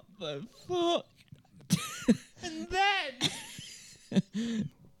 What the fuck? And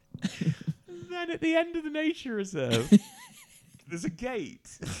then at the end of the nature reserve, there's a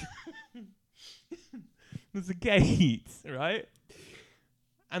gate. There's a gate, right?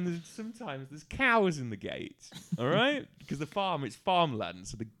 And sometimes there's cows in the gate, all right? Because it's farmland,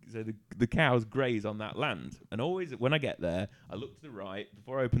 so the cows graze on that land. And always when I get there, I look to the right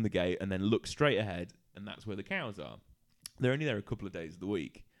before I open the gate and then look straight ahead, and that's where the cows are. They're only there a couple of days of the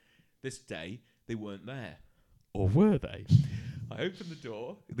week. This day, they weren't there. Or were they? I open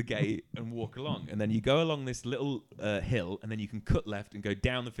the gate, and walk along. And then you go along this little hill, and then you can cut left and go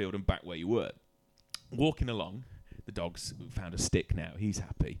down the field and back where you were. Walking along, the dog's found a stick now. He's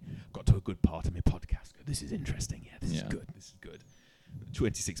happy. Got to a good part of my podcast. This is interesting. Yeah, this is good.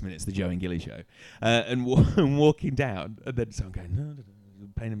 26 minutes, the Joe and Gilly show. And walking down, and then so I'm going, no,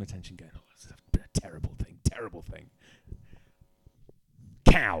 paying him attention, going, "Oh, this is a terrible thing.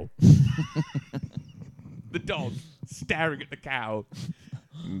 Cow." The dog staring at the cow.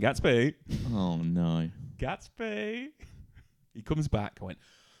 "Gatsby. Oh, no. Gatsby." He comes back. I went,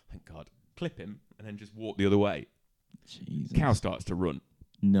 "Thank God." Clip him and then just walk the other way. Jesus. Cow starts to run.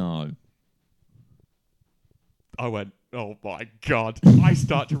 No. I went, "Oh my God." I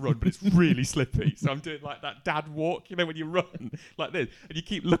start to run, but it's really slippy. So I'm doing like that dad walk, you know, when you run like this and you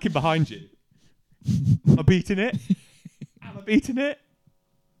keep looking behind you. Am I beating it?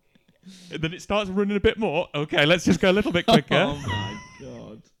 And then it starts running a bit more. Okay, let's just go a little bit quicker. Oh, my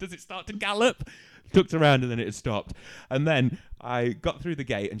God. Does it start to gallop? Looked around and then it had stopped. And then I got through the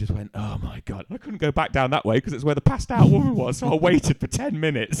gate and just went, "Oh my God." I couldn't go back down that way because it's where the passed out woman was. So I waited for 10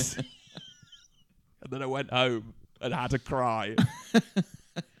 minutes. And then I went home and had a cry.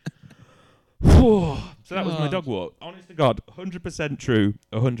 So that was my dog walk. Honest to God, 100% true.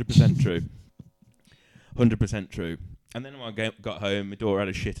 100% true. 100% true. And then when I got home, my daughter had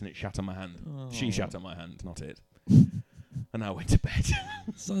a shit and it shat on my hand. She shat on my hand, not it. And I went to bed.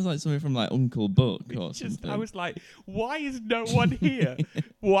 Sounds like something from like Uncle Buck or something. I was like, why is no one here?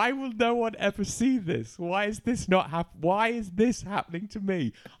 Why will no one ever see this? Why is this Why is this happening to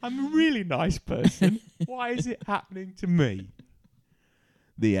me? I'm a really nice person. Why is it happening to me?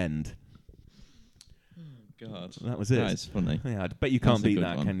 The end. God, That was it. That is funny. Yeah, I bet you That's can't a beat good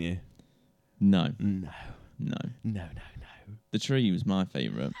that, one. can you? No, No. no. No. The tree was my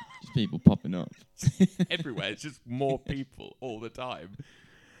favourite. Just people popping up. Everywhere. It's just more people all the time.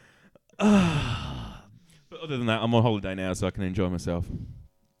 But other than that, I'm on holiday now, so I can enjoy myself.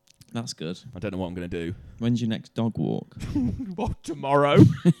 That's good. I don't know what I'm going to do. When's your next dog walk? What, tomorrow?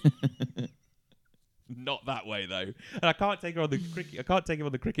 Not that way though. And I can't take her on the cricket. I can't take her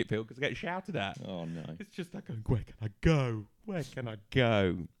on the cricket field because I get shouted at. Oh no. It's just like, where can I go? Where can I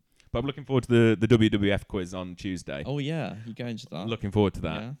go? But I'm looking forward to the WWF quiz on Tuesday. Oh yeah, you going to that? Looking forward to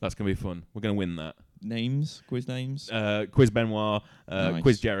that. Yeah. That's going to be fun. We're going to win that. Names, quiz names. Quiz Benoit, Nice.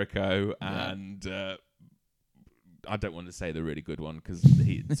 Quiz Jericho, Yeah. and I don't want to say the really good one because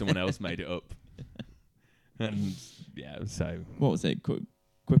someone else made it up. And yeah, so What was it?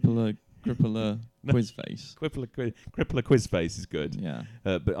 Crippler No. quiz face. Crippler Quiz Face is good. Yeah.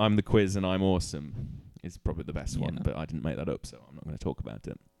 But I'm the quiz and I'm awesome is probably the best one. Yeah. But I didn't make that up, so I'm not going to talk about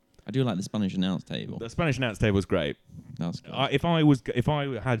it. I do like the Spanish announce table. The Spanish announce table was great. That's good. If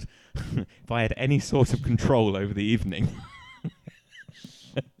I had any sort of control over the evening,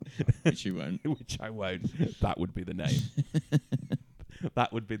 Which you won't. which I won't, that would be the name.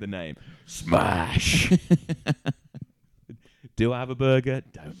 That would be the name. Smash. Do I have a burger?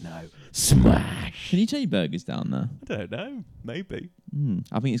 Don't know. Smash. Can you take burgers down there? I don't know. Maybe.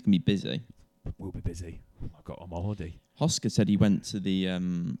 I think it's gonna be busy. We'll be busy. I'm on holiday. Hosker said he went to the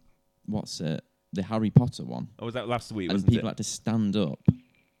the Harry Potter one, Oh, was that last week? and Wasn't people it? had to stand up.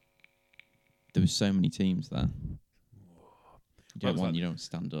 There were so many teams there. Well, it's like- You don't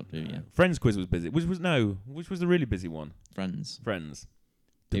stand up, do you? Friends quiz was busy. Which was the really busy one? Friends. Friends.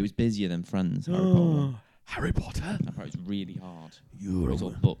 It was busier than Friends. Harry Potter one. Harry Potter. I thought it was really hard. You're It was all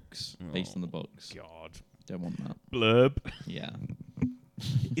books, based on the books. God. Don't want that. Blurb. Yeah.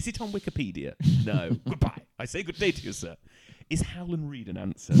 Is it on Wikipedia? No. Goodbye. I say good day to you, sir. Is Howland Reed an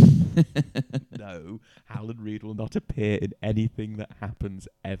answer? No. Howland Reed will not appear in anything that happens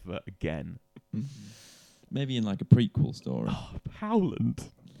ever again. Maybe in like a prequel story. Oh, Howland.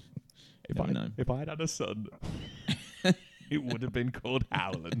 Never know. If I had had a son, it would have been called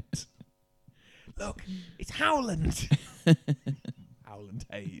Howland. Look, it's Howland. Howland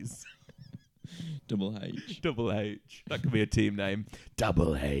Hayes. Double H. Double H. That could be a team name.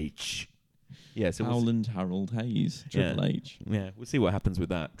 Double H. Yeah, so Howland Harold Hayes. Triple H. yeah, we'll see what happens with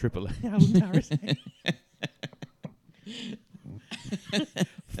that. Triple H. Howland Harris.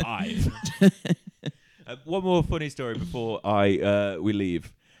 5. One more funny story before we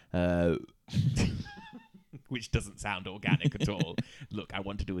leave. Which doesn't sound organic at all. Look, I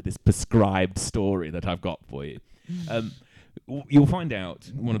want to do with this prescribed story that I've got for you. You'll find out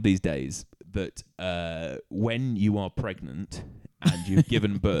one of these days that when you are pregnant and you've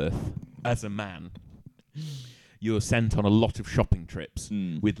given birth as a man, you're sent on a lot of shopping trips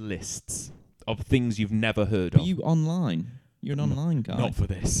with lists of things you've never heard But of. you online. You're an online guy. Not for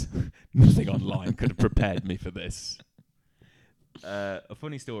this. Nothing online could have prepared me for this. A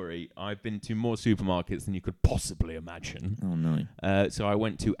funny story. I've been to more supermarkets than you could possibly imagine. Oh no. So I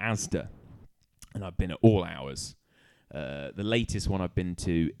went to Asda, and I've been at all hours. The latest one I've been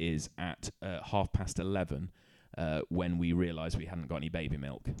to is at 11:30, when we realised we hadn't got any baby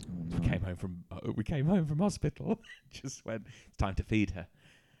milk. Oh, We came home from hospital. Just when it's time to feed her.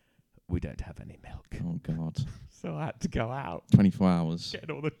 We don't have any milk, Oh god. so I had to go out 24 hours.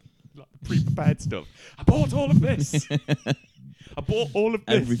 getting all the pre-prepared stuff. I bought all of this. I bought all of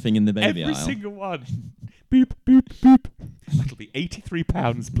this. Everything in the baby Every aisle. single one. Boop, boop, boop. That'll be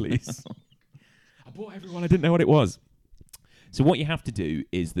 £83, please. I bought everyone. I didn't know what it was. So what you have to do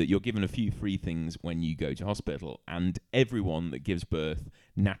is that you're given a few free things when you go to hospital, and everyone that gives birth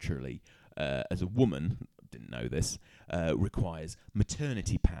naturally, as a woman, didn't know this, requires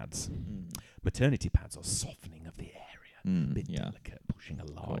maternity pads. Maternity pads are softening of the area. A bit delicate, pushing a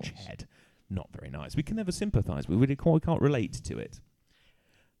large head. Not very nice. We can never sympathise with it. We can't relate to it.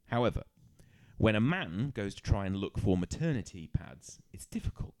 However, when a man goes to try and look for maternity pads, it's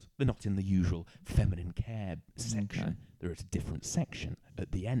difficult. They're not in the usual feminine care section. Okay. They're at a different section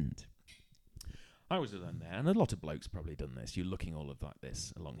at the end. I was alone there, and a lot of blokes probably done this. You're looking all of like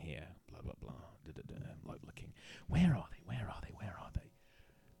this along here, blah, blah, blah, like looking. Where are they? Where are they? Where are they?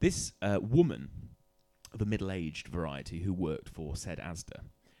 This woman of a middle-aged variety who worked for said Asda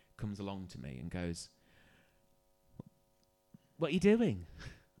comes along to me and goes, what are you doing?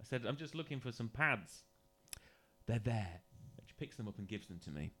 I said, I'm just looking for some pads. They're there. And she picks them up and gives them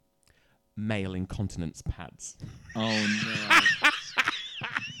to me. Male incontinence pads. Oh no.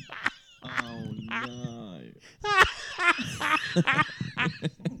 Oh no.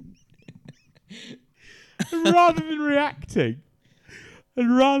 And rather than reacting,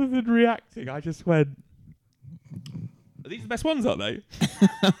 I just went, are these the best ones, aren't they?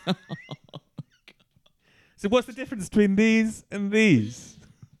 So what's the difference between these and these?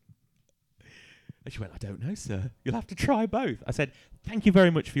 And she went, I don't know, sir. You'll have to try both. I said, thank you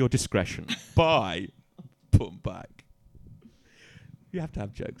very much for your discretion. Bye. Put 'em back. You have to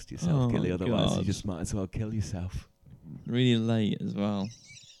have jokes to yourself, Gilly, otherwise you just might as well kill yourself. Really late as well.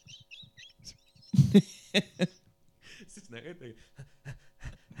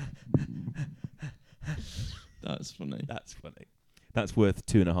 That's funny. That's funny. That's worth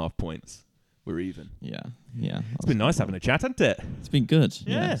 2.5 points. We're even. Yeah. It's been nice having a chat, hasn't it? It's been good.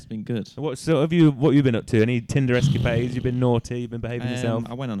 Yeah. It's been good. What have you been up to? Any Tinder escapades? You've been naughty? You've been behaving yourself?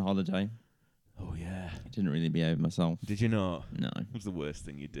 I went on holiday. Oh yeah. I didn't really behave myself. Did you not? No. What was the worst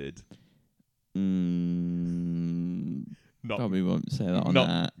thing you did? Probably won't say that on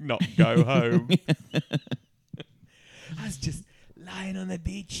that. Not go home. I was just lying on the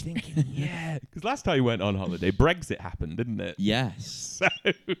beach thinking, yeah. Because last time you went on holiday, Brexit happened, didn't it? Yes. So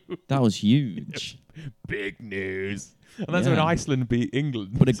That was huge. big news. And that's when Iceland beat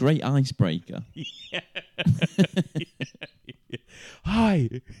England. But a great icebreaker. Hi.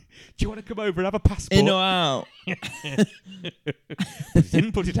 Do you want to come over and have a passport? In or out? Put it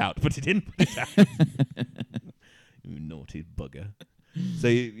in, put it out. Put it in, put it out. You naughty bugger. So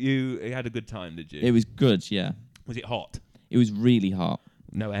you had a good time, did you? It was good, yeah. Was it hot? It was really hot.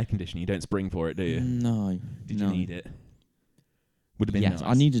 No air conditioning. You don't spring for it, do you? No. Did you need it? Would have been nice.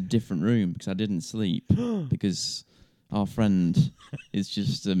 I needed a different room because I didn't sleep because our friend is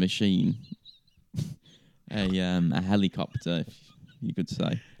just a machine. A helicopter, if you could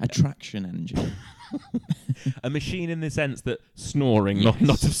say. A traction engine. A machine in the sense that snoring, not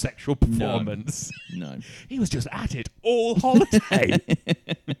of sexual performance. No. He was just at it all holiday.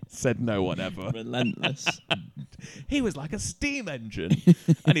 Said no one ever. Relentless. He was like a steam engine.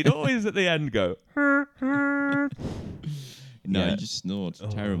 And he'd always at the end go, No, he just snored.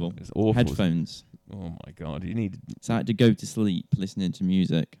 Terrible. It's awful. Headphones. Oh my God. You need So I had to go to sleep listening to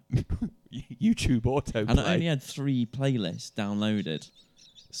music. YouTube autoplay. And I only had 3 playlists downloaded.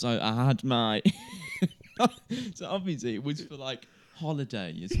 So I had my... So obviously it was for like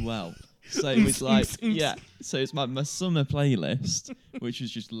holiday as well. So it was like, so it's my summer playlist, which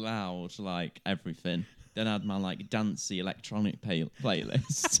was just loud, like everything. Then I had my like dancey electronic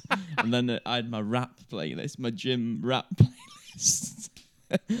playlist. And then I had my rap playlist, my gym rap playlist.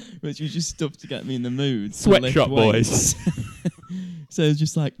 Which was just stuff to get me in the mood. Sweatshop Boys. So it was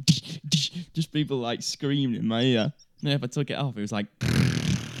just like, just people like screaming in my ear. And then if I took it off, it was like,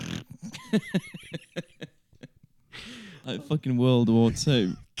 like fucking World War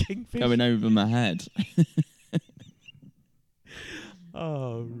II going over my head.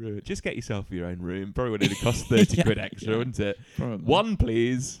 Oh, rude. Just get yourself your own room. Probably would only cost 30 quid extra, wouldn't it? Probably. 1,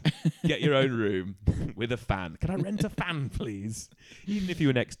 please. Get your own room with a fan. Can I rent a fan, please? Even if you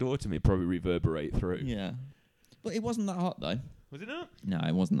were next door to me, it'd probably reverberate through. Yeah. But it wasn't that hot, though. Was it not? No,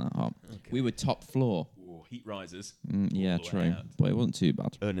 it wasn't that hot. Okay. We were top floor. Ooh, heat risers. Yeah, All the way true. out. But it wasn't too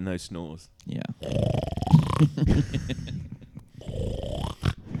bad. Earning those snores. Yeah.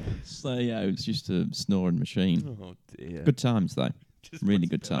 So, yeah, it was just a snoring machine. Oh, dear. Good times, though. Just really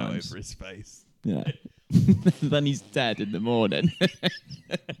puts good a pillow times. over his face. Yeah. Then he's dead in the morning.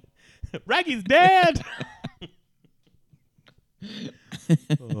 Raggy's dead!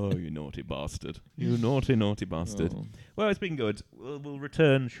 Oh, you naughty bastard. You naughty, naughty bastard. Oh. Well, it's been good. We'll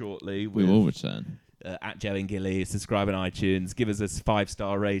return shortly. We will return. At Joe and Gilly. Subscribe on iTunes. Give us a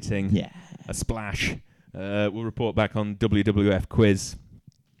 5-star rating. Yeah. A splash. We'll report back on WWF quiz.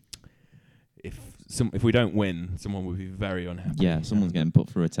 If we don't win, someone will be very unhappy. Yeah, someone's getting put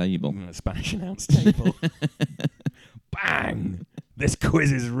through a table. A Spanish announce table. Bang! This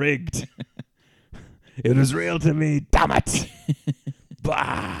quiz is rigged. It was real to me, damn it!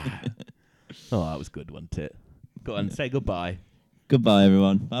 Bah! Oh, that was good, wasn't it? Go on, say goodbye. Goodbye,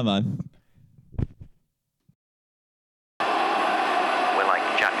 everyone. Bye-bye. We're like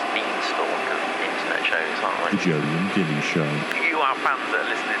Jack's Beanstalk of internet shows, aren't we? The Joey and Gilly Show. You are fans that are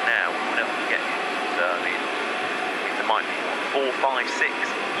listening now, we'll never forget you. So, I mean, there might be 4, 5, 6,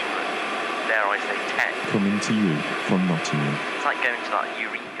 even, dare I say 10. Coming to you from Nottingham. It's like going to that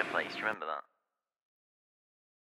Eureka place, do you remember that?